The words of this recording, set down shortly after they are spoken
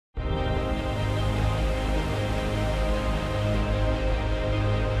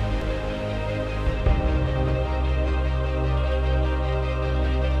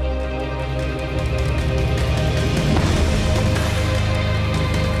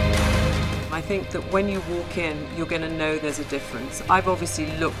think that when you walk in, you're going to know there's a difference. I've obviously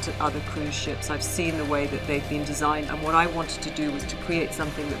looked at other cruise ships. I've seen the way that they've been designed, and what I wanted to do was to create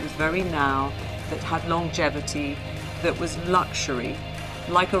something that was very now, that had longevity, that was luxury,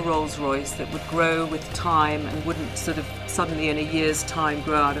 like a Rolls-Royce, that would grow with time and wouldn't sort of suddenly in a year's time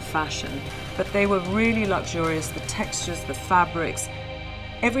grow out of fashion. But they were really luxurious, the textures, the fabrics,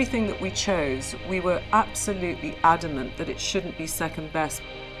 everything that we chose, we were absolutely adamant that it shouldn't be second best.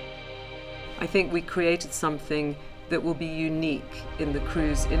 I think we created something that will be unique in the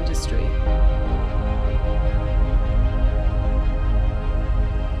cruise industry.